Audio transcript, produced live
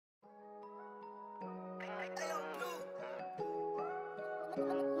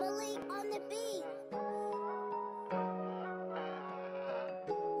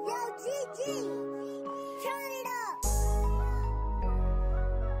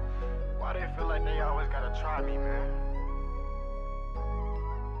feel like they always gotta try me, man.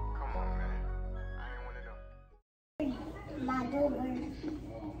 Come on, man. I ain't one of them. My daughter.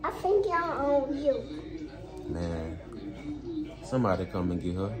 I think y'all own you. Man, somebody come and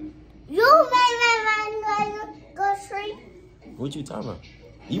get her. You made my go street. What you talking about?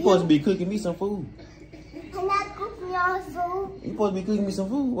 You supposed to be cooking me some food. I'm not cooking y'all food. You supposed to be cooking me some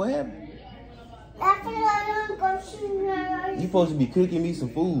food. What happened? After I don't go street. You supposed to be cooking me some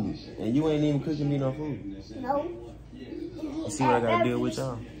food, and you ain't even cooking me no food. No. You see what I gotta deal with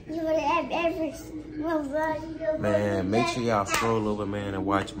y'all? You would have every Man, make sure y'all scroll over, man, and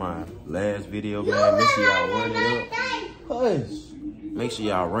watch my last video, man. Make sure y'all run it up. Hush. Make sure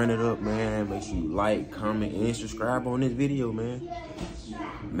y'all run it up, man. Make sure you like, comment, and subscribe on this video, man.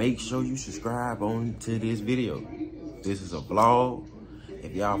 Make sure you subscribe on to this video. This is a vlog.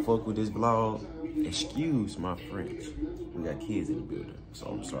 If y'all fuck with this vlog, excuse my French. We got kids in the building, so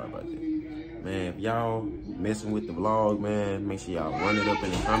I'm sorry about that. Man, if y'all messing with the vlog, man, make sure y'all run it up in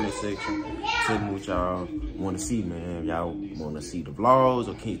the comment section. Tell me what y'all want to see, man. If y'all want to see the vlogs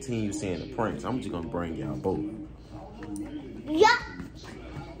or continue seeing the pranks, I'm just going to bring y'all both. Yeah.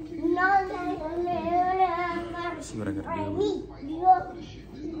 See what I got to do with?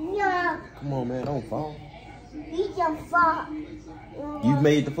 Yeah. Come on, man, don't fall. You just fall. You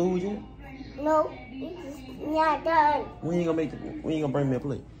made the food yet? No, it's not done. When you gonna bring me a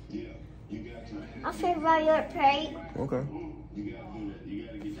plate? I'll figure out your plate. Okay.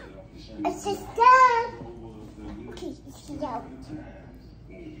 It's just done. Okay, it's out.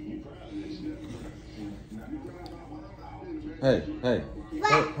 Hey.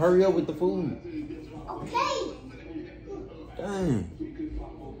 Hurry up with the food. Okay. Dang.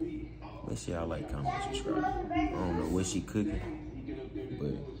 Make sure y'all like, comment, subscribe. I don't know what she cooking,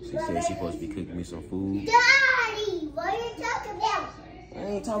 but she said she supposed to be cooking me some food. Daddy, what are you talking about? I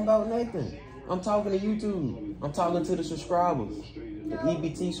ain't talking about nothing. I'm talking to YouTube. I'm talking to the subscribers, the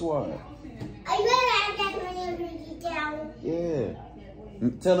EBT squad. Are you gonna get me down? Yeah.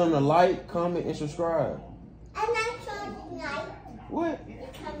 Tell them to like, comment, and subscribe. I'm not trying to like. What?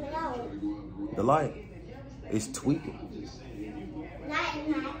 Coming out. The light is tweaking. Night.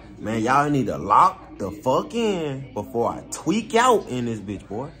 Man, y'all need to lock the fuck in before I tweak out in this bitch,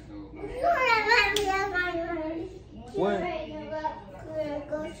 boy. What?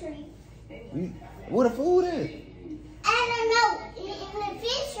 Where the food is? I don't know. In the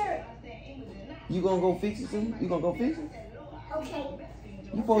freezer. You gonna go fix it soon? You gonna go fix it? Okay.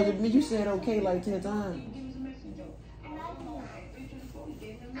 You supposed to be, you said okay like 10 times.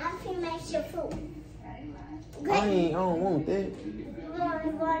 I'm finish your food. I don't want that.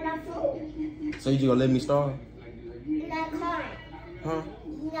 You want our food? So you just gonna let me starve? You're not crying. Huh?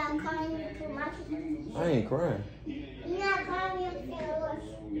 You're not crying, you're too much. I ain't crying. You're not crying, you're too much.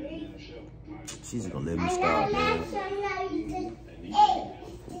 She's just gonna let me starve, man.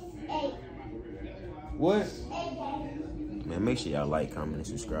 What? Man, make sure y'all like, comment, and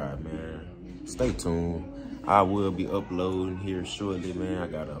subscribe, man. Stay tuned. I will be uploading here shortly, man. I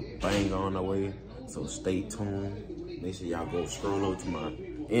got a bang on the way, so stay tuned. Make sure y'all go scroll over to my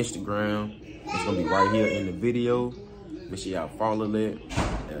Instagram. It's gonna be right here in the video. Make sure y'all follow that.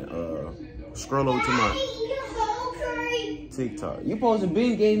 And scroll over to my TikTok. You supposed to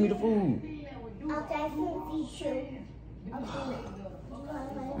been gave me the food.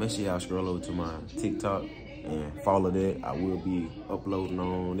 Make sure y'all scroll over to my TikTok and follow that. I will be uploading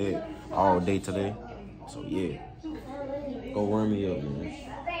on that all day today. So yeah, go run me up, man.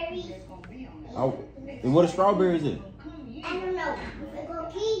 And what a strawberry is it? I don't know. We're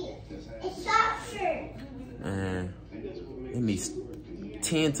gonna eat it. It's softer. Man, let me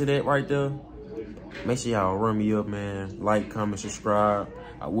tend to that right there. Make sure y'all run me up, man. Like, comment, subscribe.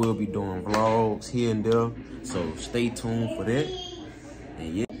 I will be doing vlogs here and there, so stay tuned for that.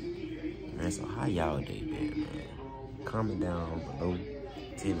 And yeah, man, so how y'all day been, man? Comment down below.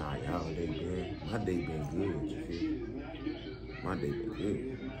 Tell me how y'all day been. My day been good, you feel me? My day been good.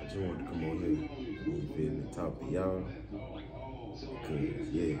 I just wanted to come on here, you feel me, talk to y'all. Cause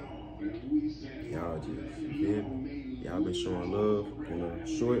yeah, y'all just, you feel me? Y'all been showing love in the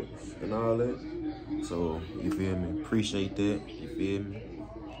shorts and all that. So, you feel me? Appreciate that, you feel me?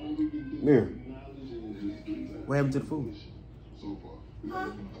 Mirror, what happened to the food?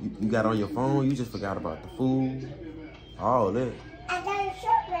 You got on your phone, you just forgot about the food, all that. I got a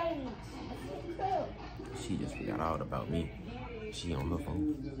strawberry. She just forgot all about me. She on her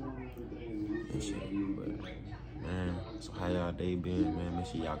phone and shit. But man, so how y'all day been, man? Make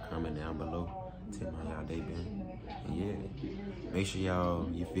sure y'all comment down below. Tell me how y'all day been. And yeah, make sure y'all,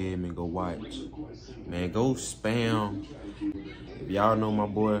 you feel me, go watch. Man, go spam. If y'all know my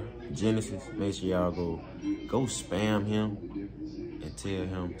boy, Genesis. Make sure y'all go spam him and tell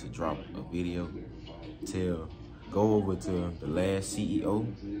him to drop a video. Go over to the last CEO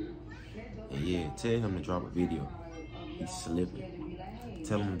and yeah, tell him to drop a video. He's slipping.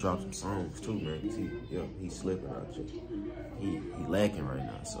 Tell him to drop some songs too, man. He's slipping out here. He lacking right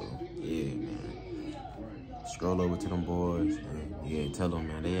now, so yeah, man. Scroll over to them boys and yeah, tell them,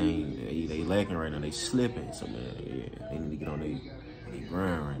 man, they lacking right now. They slipping, so man, yeah, they need to get on their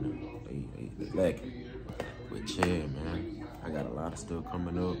grind right now. They lacking. But yeah, man, I got a lot of stuff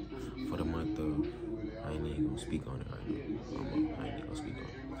coming up for the month of. I ain't even gonna speak on it right now. I ain't even gonna speak on it.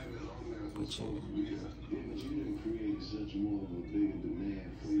 But yeah.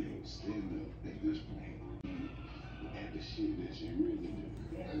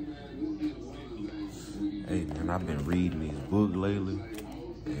 Hey man, I've been reading this book lately,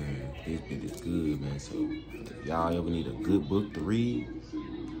 and this bit is good, man. So if y'all ever need a good book to read,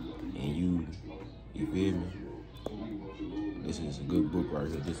 and you feel me? This is a good book right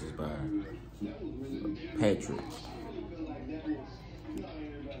here. This is by Patrick.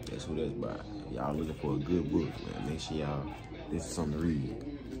 That's who that's by. Y'all looking for a good book, man. Make sure y'all, this is something to read.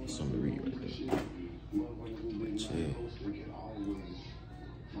 It's something to read right there. But yeah.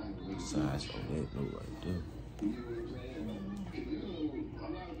 Besides on that note right there.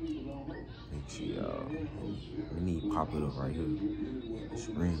 Make sure y'all, we need to pop it up right here. The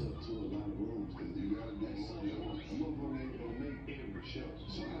screen.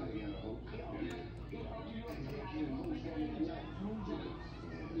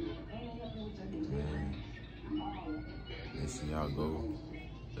 Man, let's see y'all go.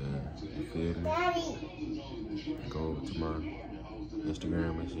 You feel me? Go over to my Instagram,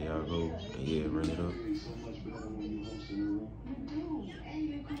 make sure y'all go and yeah, run it up. You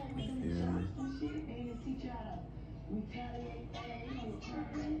feel me?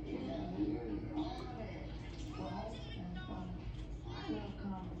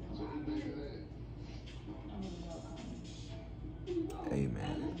 Hey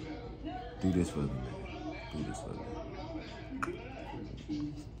man, do this for me, man. Do this for me.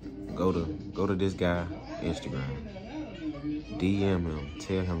 Go to this guy Instagram. DM him,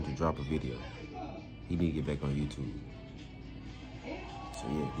 tell him to drop a video. He need to get back on YouTube. So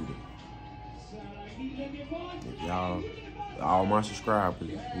yeah, do that. If y'all, all my subscribers,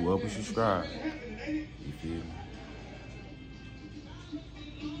 whoever subscribe, you feel me?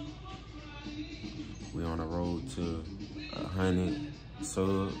 We on the road to 100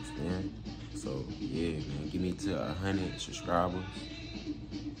 subs, man. So yeah, man, give me to 100 subscribers.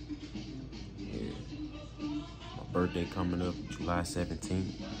 Birthday coming up July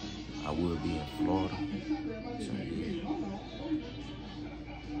 17th. I will be in Florida. So yeah.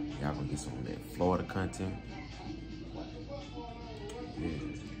 Y'all gonna get some of that Florida content. Yeah.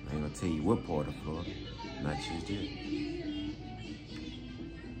 I ain't gonna tell you what part of Florida. Not just yet.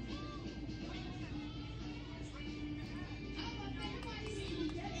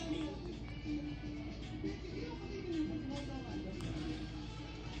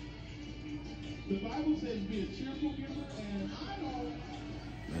 The Bible says be a cheerful giver, and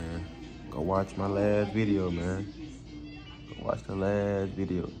man, go watch my last video, man. Go watch the last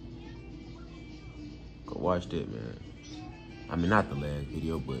video. Go watch that, man. I mean, not the last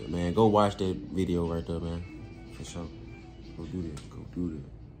video, but man, go watch that video right there, man. For sure. Go do this. Go do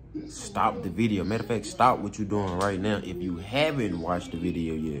this. Stop the video. Matter of fact, stop what you're doing right now. If you haven't watched the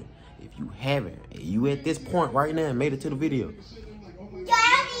video yet, if you haven't, and you at this point right now and made it to the video,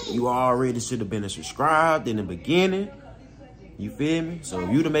 you already should have been subscribed in the beginning. You feel me? So if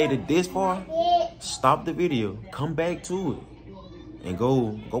you'd have made it this far, stop the video, come back to it, and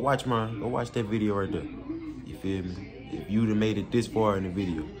go watch that video right there. You feel me? If you'd have made it this far in the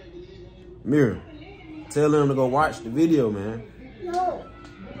video, Mirror, tell them to go watch the video, man. No.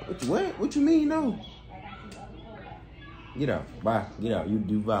 What you mean no? Get out. Bye. Get out.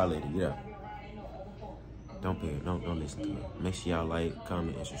 You violated. Get out. Don't pay it. Don't listen to it. Make sure y'all like,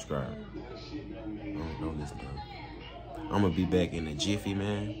 comment, and subscribe. Don't listen to it. I'm gonna be back in a jiffy,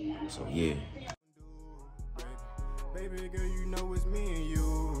 man. So yeah. Baby girl, you know it's me and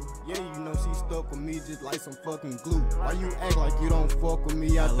you. Yeah, you know she stuck with me just like some fucking glue. Why you act like you don't fuck with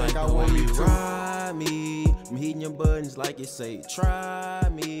me? I think like I the want way me you to. ride me. I'm hitting your buttons like it say try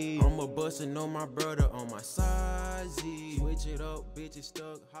me. I'm a bustin' on my brother on my side Z. Switch it up, bitches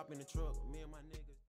stuck. Hop in the truck, me and my niggas.